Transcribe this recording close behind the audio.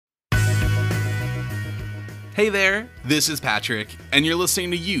Hey there, this is Patrick, and you're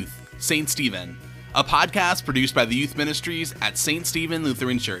listening to Youth, St. Stephen, a podcast produced by the youth ministries at St. Stephen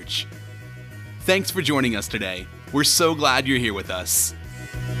Lutheran Church. Thanks for joining us today. We're so glad you're here with us.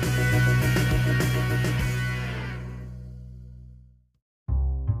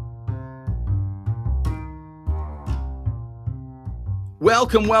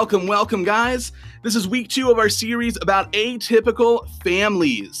 Welcome, guys. This is week 2 of our series about atypical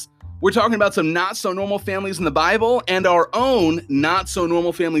families. We're talking about some not-so-normal families in the Bible and our own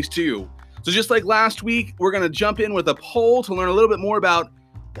not-so-normal families too. So just like last week, we're going to jump in with a poll to learn a little bit more about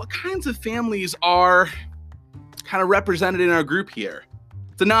what kinds of families are kind of represented in our group here.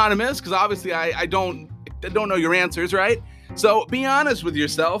 It's anonymous because obviously I don't know your answers, right? So be honest with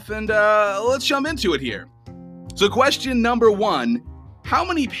yourself and let's jump into it here. So question number 1, how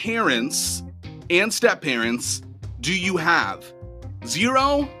many parents and step-parents do you have?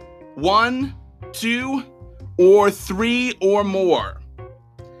 0, 1, 2, or 3 or more?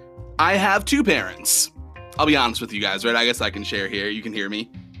 I have 2 parents. I'll be honest with you guys, right? I guess I can share here. You can hear me.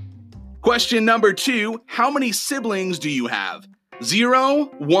 Question number 2, how many siblings do you have?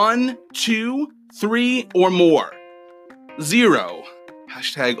 0, 1, 2, 3, or more? 0.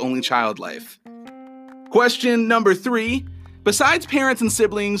 Hashtag only child life. Question number 3, besides parents and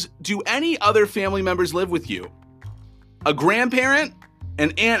siblings, do any other family members live with you? A grandparent?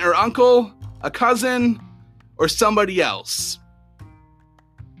 An aunt or uncle, a cousin, or somebody else?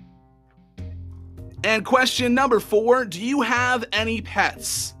 And question number 4, do you have any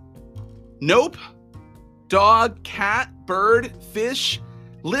pets? Nope. Dog, cat, bird, fish,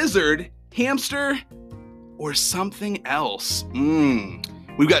 lizard, hamster, or something else?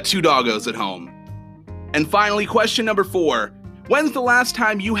 We've got 2 doggos at home. And finally, question number 4, when's the last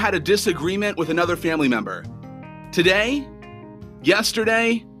time you had a disagreement with another family member? Today?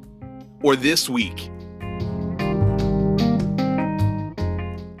 Yesterday, or this week?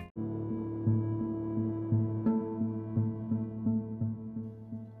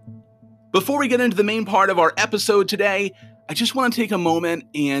 Before we get into the main part of our episode today, I just want to take a moment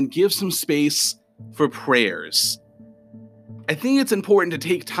and give some space for prayers. I think it's important to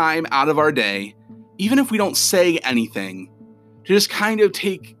take time out of our day, even if we don't say anything, to just kind of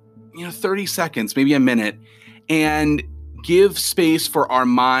take 30 seconds, maybe a minute, and give space for our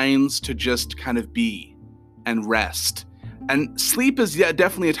minds to just kind of be and rest. And sleep is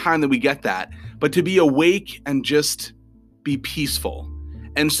definitely a time that we get that, but to be awake and just be peaceful.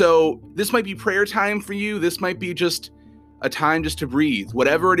 And so this might be prayer time for you. This might be just a time just to breathe.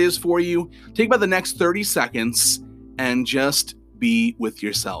 Whatever it is for you, take about the next 30 seconds and just be with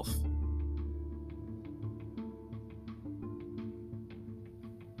yourself.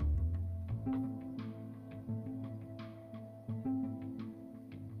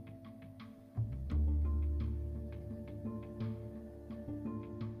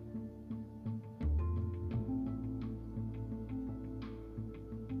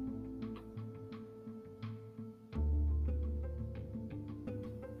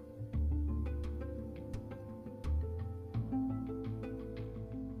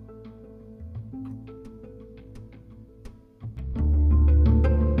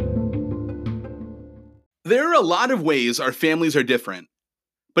 There are a lot of ways our families are different,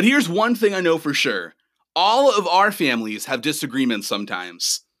 but here's one thing I know for sure. All of our families have disagreements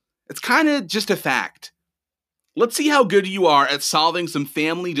sometimes. It's kind of just a fact. Let's see how good you are at solving some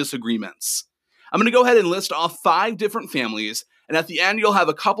family disagreements. I'm going to go ahead and list off 5 different families, and at the end you'll have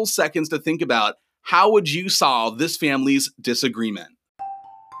a couple seconds to think about how would you solve this family's disagreement.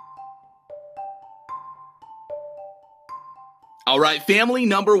 All right, family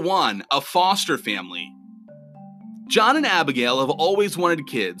number 1, a foster family. John and Abigail have always wanted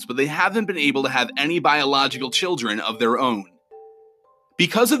kids, but they haven't been able to have any biological children of their own.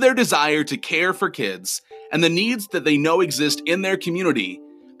 Because of their desire to care for kids and the needs that they know exist in their community,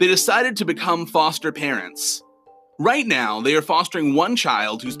 they decided to become foster parents. Right now, they are fostering one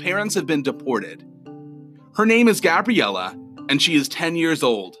child whose parents have been deported. Her name is Gabriella, and she is 10 years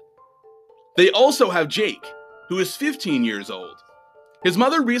old. They also have Jake, who is 15 years old. His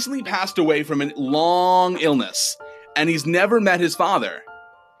mother recently passed away from a long illness, and he's never met his father.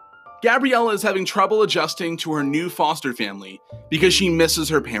 Gabriella is having trouble adjusting to her new foster family because she misses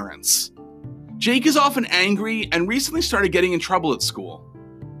her parents. Jake is often angry and recently started getting in trouble at school.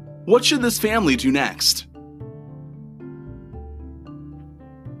 What should this family do next?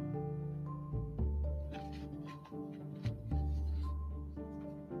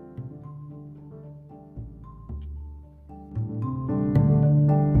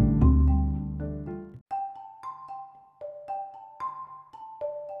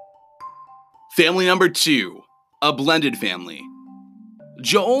 Family number 2, a blended family.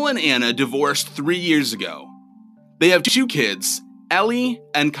 Joel and Anna divorced 3 years ago. They have 2 kids, Ellie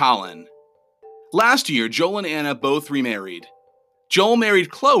and Colin. Last year, Joel and Anna both remarried. Joel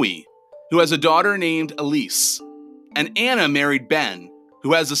married Chloe, who has a daughter named Elise, and Anna married Ben,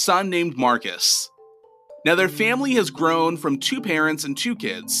 who has a son named Marcus. Now their family has grown from 2 parents and 2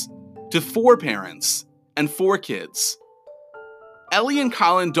 kids to 4 parents and 4 kids. Ellie and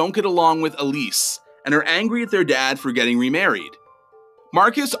Colin don't get along with Elise and are angry at their dad for getting remarried.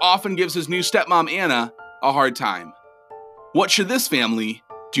 Marcus often gives his new stepmom Anna a hard time. What should this family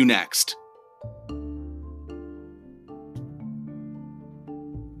do next?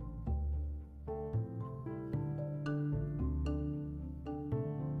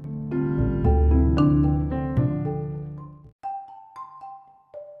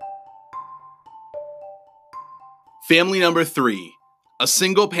 Family number 3, a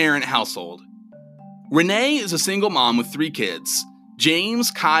single-parent household. Renee is a single mom with 3 kids,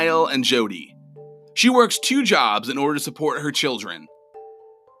 James, Kyle, and Jody. She works 2 jobs in order to support her children.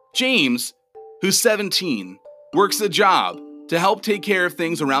 James, who's 17, works a job to help take care of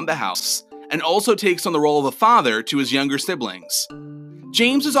things around the house and also takes on the role of a father to his younger siblings.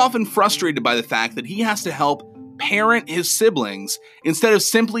 James is often frustrated by the fact that he has to help parent his siblings instead of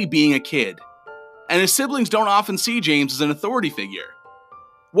simply being a kid. And his siblings don't often see James as an authority figure.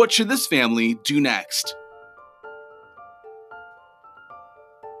 What should this family do next?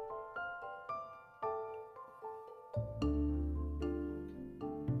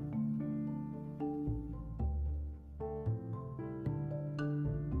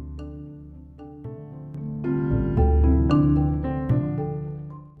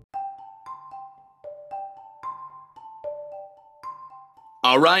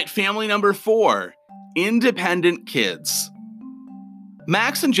 All right, family number 4, independent kids.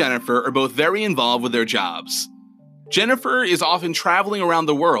 Max and Jennifer are both very involved with their jobs. Jennifer is often traveling around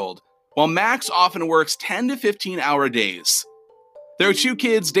the world, while Max often works 10 to 15-hour days. Their 2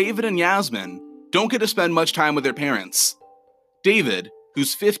 kids, David and Yasmin, don't get to spend much time with their parents. David,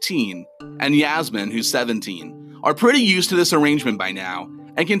 who's 15, and Yasmin, who's 17, are pretty used to this arrangement by now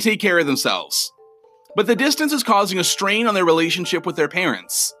and can take care of themselves. But the distance is causing a strain on their relationship with their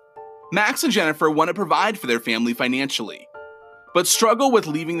parents. Max and Jennifer want to provide for their family financially, but struggle with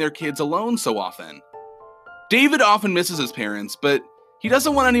leaving their kids alone so often. David often misses his parents, but he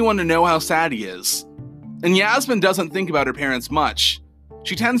doesn't want anyone to know how sad he is. And Yasmin doesn't think about her parents much.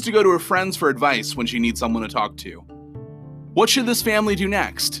 She tends to go to her friends for advice when she needs someone to talk to. What should this family do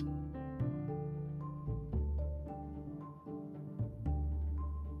next?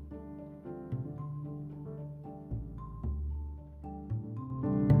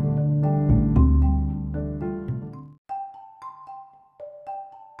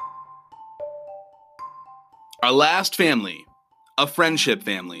 Our last family, a friendship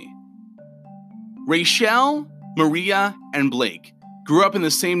family. Rachel, Maria, and Blake grew up in the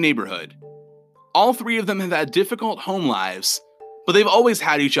same neighborhood. All 3 of them have had difficult home lives, but they've always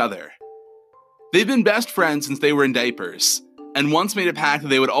had each other. They've been best friends since they were in diapers, and once made a pact that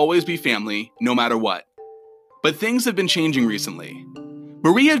they would always be family, no matter what. But things have been changing recently.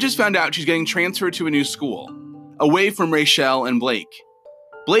 Maria just found out she's getting transferred to a new school, away from Rachel and Blake.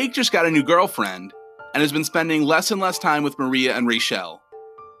 Blake just got a new girlfriend, and has been spending less and less time with Maria and Rachel.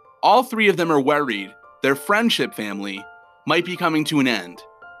 All 3 of them are worried their friendship family might be coming to an end.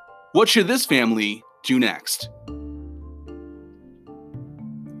 What should this family do next?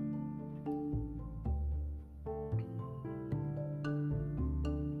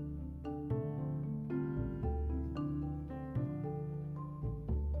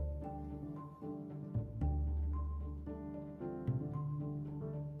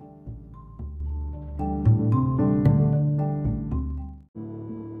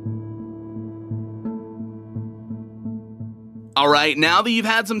 All right, now that you've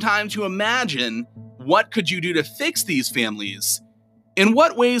had some time to imagine, what could you do to fix these families? In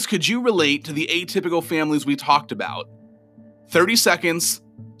what ways could you relate to the atypical families we talked about? 30 seconds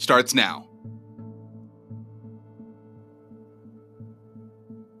starts now.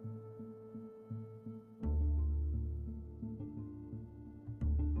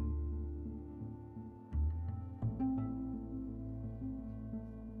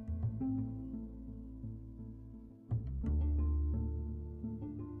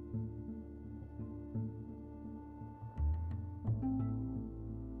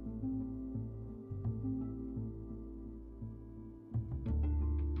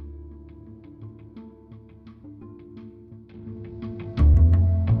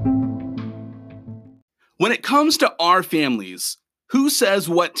 When it comes to our families, who says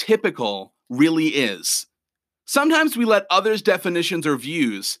what typical really is. Sometimes we let others' definitions or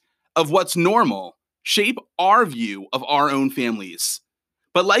views of what's normal shape our view of our own families.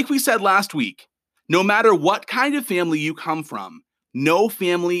 But like we said last week, no matter what kind of family you come from, no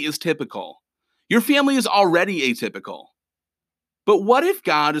family is typical. Your family is already atypical. But what if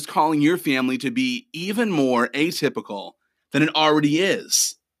God is calling your family to be even more atypical than it already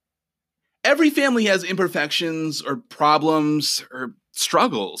is? Every family has imperfections or problems or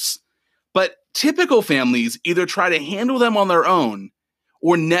struggles, but typical families either try to handle them on their own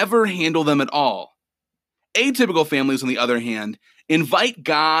or never handle them at all. Atypical families, on the other hand, invite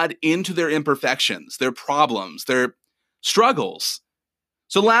God into their imperfections, their problems, their struggles.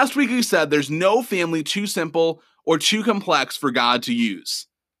 So last week we said there's no family too simple or too complex for God to use.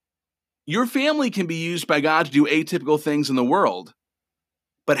 Your family can be used by God to do atypical things in the world.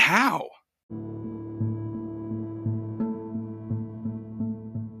 But how?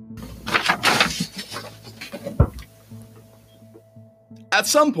 At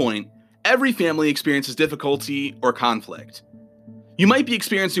some point, every family experiences difficulty or conflict. You might be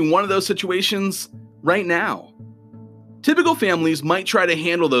experiencing one of those situations right now. Typical families might try to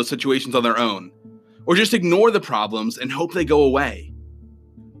handle those situations on their own, or just ignore the problems and hope they go away.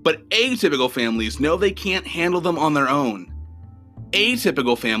 But atypical families know they can't handle them on their own.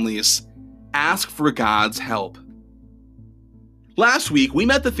 Atypical families ask for God's help. Last week, we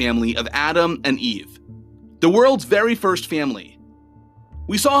met the family of Adam and Eve, the world's very first family.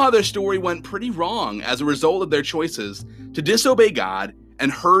 We saw how their story went pretty wrong as a result of their choices to disobey God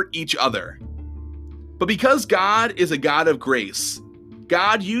and hurt each other. But because God is a God of grace,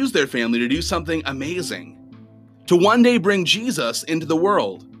 God used their family to do something amazing, to one day bring Jesus into the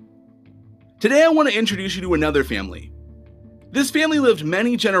world. Today I want to introduce you to another family. This family lived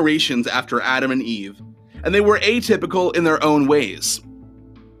many generations after Adam and Eve, and they were atypical in their own ways.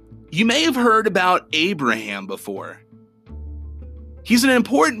 You may have heard about Abraham before. He's an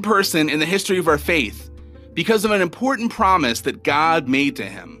important person in the history of our faith because of an important promise that God made to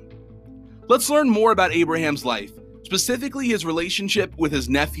him. Let's learn more about Abraham's life, specifically his relationship with his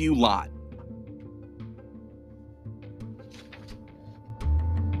nephew Lot.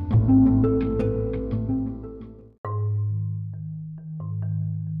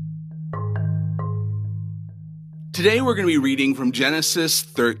 Today we're going to be reading from Genesis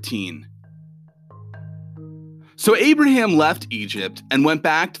 13. So Abraham left Egypt and went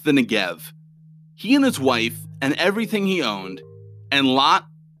back to the Negev, he and his wife and everything he owned, and Lot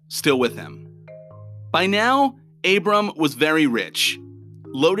still with him. By now, Abram was very rich,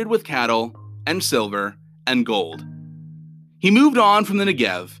 loaded with cattle and silver and gold. He moved on from the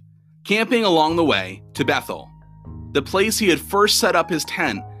Negev, camping along the way to Bethel, the place he had first set up his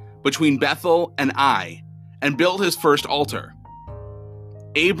tent between Bethel and Ai, and built his first altar.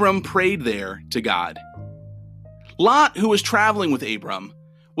 Abram prayed there to God. Lot, who was traveling with Abram,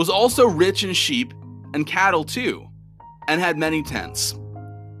 was also rich in sheep and cattle too, and had many tents.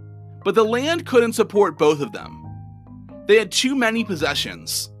 But the land couldn't support both of them. They had too many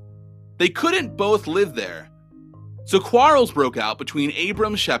possessions. They couldn't both live there. So quarrels broke out between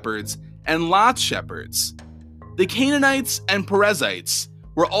Abram's shepherds and Lot's shepherds. The Canaanites and Perizzites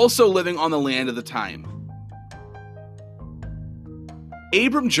were also living on the land at the time.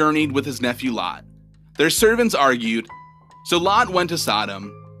 Abram journeyed with his nephew Lot. Their servants argued, so Lot went to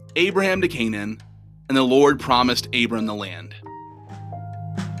Sodom, Abraham to Canaan, and the Lord promised Abram the land.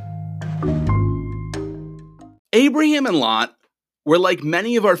 Abraham and Lot were like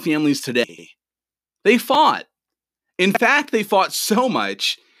many of our families today. They fought. In fact, they fought so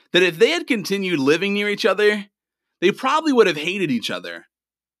much that if they had continued living near each other, they probably would have hated each other.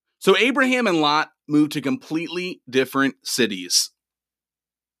 So Abraham and Lot moved to completely different cities.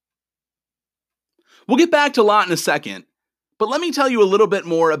 We'll get back to Lot in a second, but let me tell you a little bit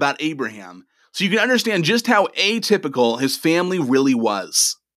more about Abraham so you can understand just how atypical his family really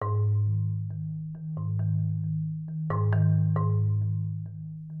was.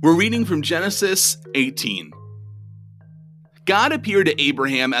 We're reading from Genesis 18. God appeared to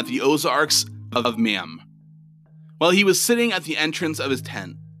Abraham at the Ozarks of Mamre, while he was sitting at the entrance of his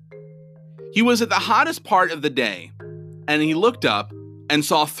tent. He was at the hottest part of the day, and he looked up and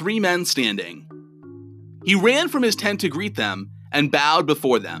saw 3 men standing. He ran from his tent to greet them and bowed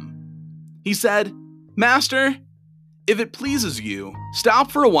before them. He said, "Master, if it pleases you,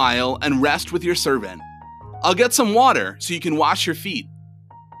 stop for a while and rest with your servant. I'll get some water so you can wash your feet.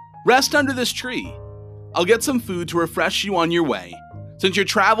 Rest under this tree. I'll get some food to refresh you on your way, since your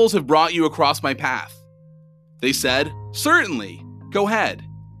travels have brought you across my path." They said, "Certainly, go ahead."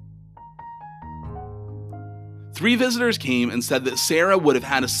 3 visitors came and said that Sarah would have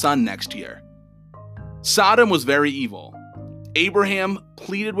had a son next year. Sodom was very evil. Abraham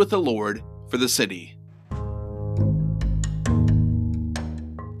pleaded with the Lord for the city.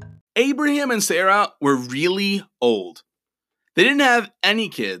 Abraham and Sarah were really old. They didn't have any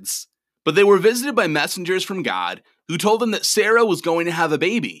kids, but they were visited by messengers from God who told them that Sarah was going to have a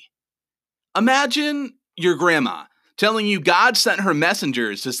baby. Imagine your grandma telling you God sent her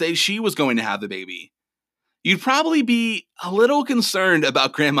messengers to say she was going to have a baby. You'd probably be a little concerned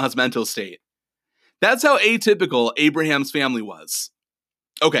about grandma's mental state. That's how atypical Abraham's family was.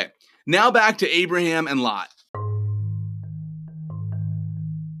 Okay, now back to Abraham and Lot.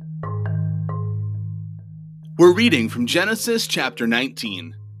 We're reading from Genesis chapter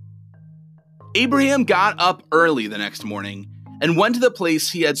 19. Abraham got up early the next morning and went to the place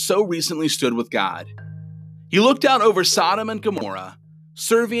he had so recently stood with God. He looked out over Sodom and Gomorrah,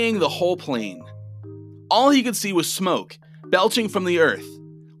 surveying the whole plain. All he could see was smoke belching from the earth,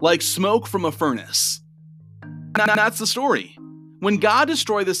 like smoke from a furnace. That's the story. When God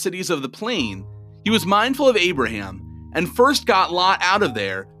destroyed the cities of the plain, he was mindful of Abraham and first got Lot out of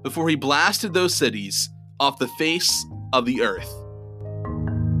there before he blasted those cities off the face of the earth.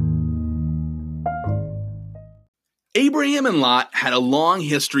 Abraham and Lot had a long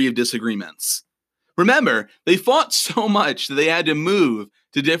history of disagreements. Remember, they fought so much that they had to move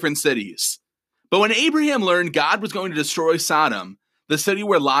to different cities. But when Abraham learned God was going to destroy Sodom, the city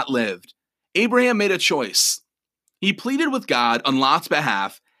where Lot lived, Abraham made a choice. He pleaded with God on Lot's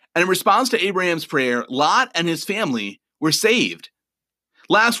behalf, and in response to Abraham's prayer, Lot and his family were saved.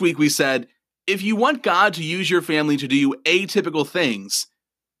 Last week we said, if you want God to use your family to do atypical things,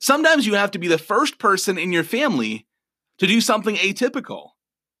 sometimes you have to be the first person in your family to do something atypical.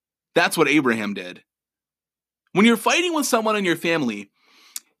 That's what Abraham did. When you're fighting with someone in your family,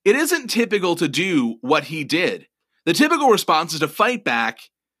 it isn't typical to do what he did. The typical response is to fight back,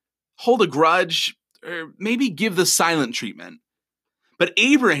 hold a grudge, or maybe give the silent treatment. But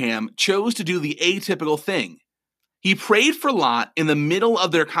Abraham chose to do the atypical thing. He prayed for Lot in the middle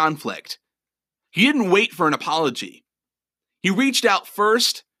of their conflict. He didn't wait for an apology. He reached out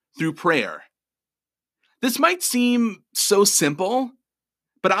first through prayer. This might seem so simple,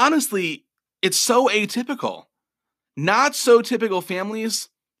 but honestly, it's so atypical. Not so typical families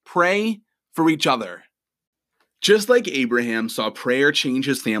pray for each other. Just like Abraham saw prayer change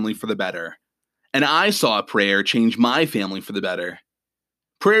his family for the better, and I saw prayer change my family for the better,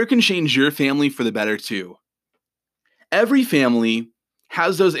 prayer can change your family for the better too. Every family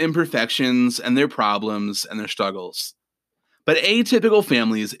has those imperfections and their problems and their struggles. But atypical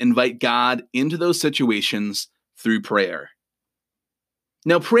families invite God into those situations through prayer.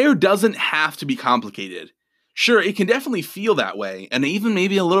 Now, prayer doesn't have to be complicated. Sure, it can definitely feel that way, and even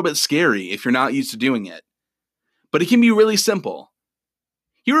maybe a little bit scary if you're not used to doing it. But it can be really simple.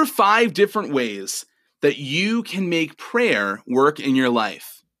 Here are 5 different ways that you can make prayer work in your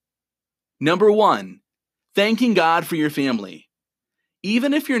life. Number 1, thanking God for your family,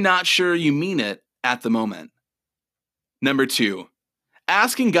 even if you're not sure you mean it at the moment. Number 2,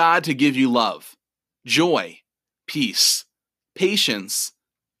 asking God to give you love, joy, peace, patience,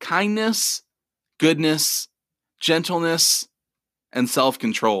 kindness, goodness, gentleness, and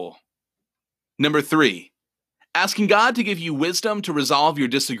self-control. Number 3, asking God to give you wisdom to resolve your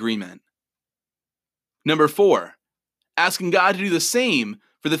disagreement. Number 4, asking God to do the same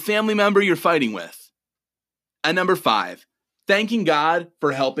for the family member you're fighting with. And number 5, thanking God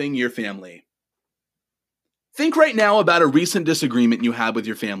for helping your family. Think right now about a recent disagreement you had with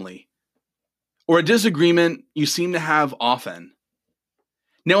your family, or a disagreement you seem to have often.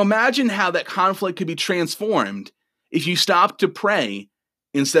 Now imagine how that conflict could be transformed if you stopped to pray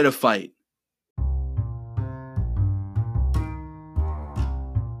instead of fight.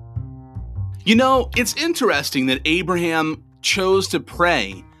 You know, it's interesting that Abraham chose to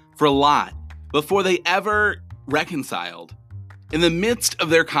pray for Lot before they ever reconciled. In the midst of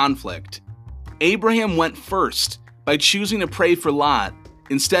their conflict, Abraham went first by choosing to pray for Lot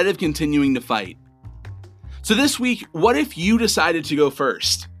instead of continuing to fight. So this week, what if you decided to go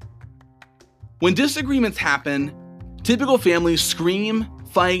first? When disagreements happen, typical families scream,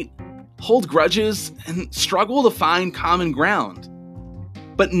 fight, hold grudges, and struggle to find common ground.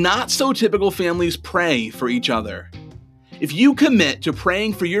 But not so typical families pray for each other. If you commit to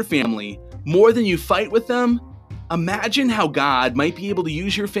praying for your family more than you fight with them, imagine how God might be able to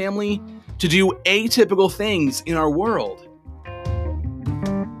use your family to do atypical things in our world.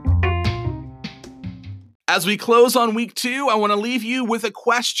 As we close on week 2, I want to leave you with a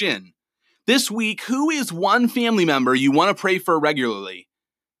question. This week, who is one family member you want to pray for regularly?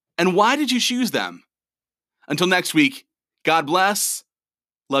 And why did you choose them? Until next week, God bless.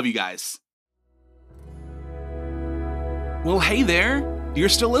 Love you guys. Well, hey there. You're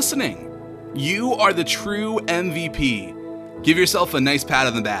still listening. You are the true MVP. Give yourself a nice pat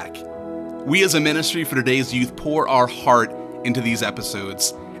on the back. We as a ministry for today's youth pour our heart into these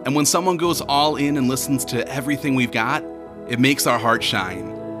episodes. And when someone goes all in and listens to everything we've got, it makes our heart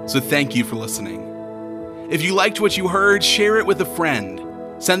shine. So thank you for listening. If you liked what you heard, share it with a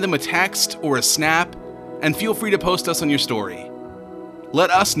friend. Send them a text or a snap, and feel free to post us on your story.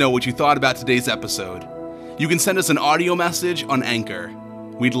 Let us know what you thought about today's episode. You can send us an audio message on Anchor.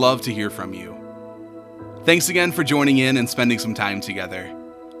 We'd love to hear from you. Thanks again for joining in and spending some time together.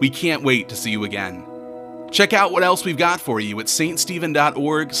 We can't wait to see you again. Check out what else we've got for you at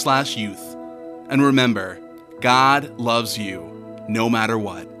ststephen.org/youth. And remember, God loves you no matter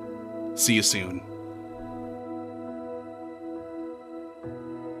what. See you soon.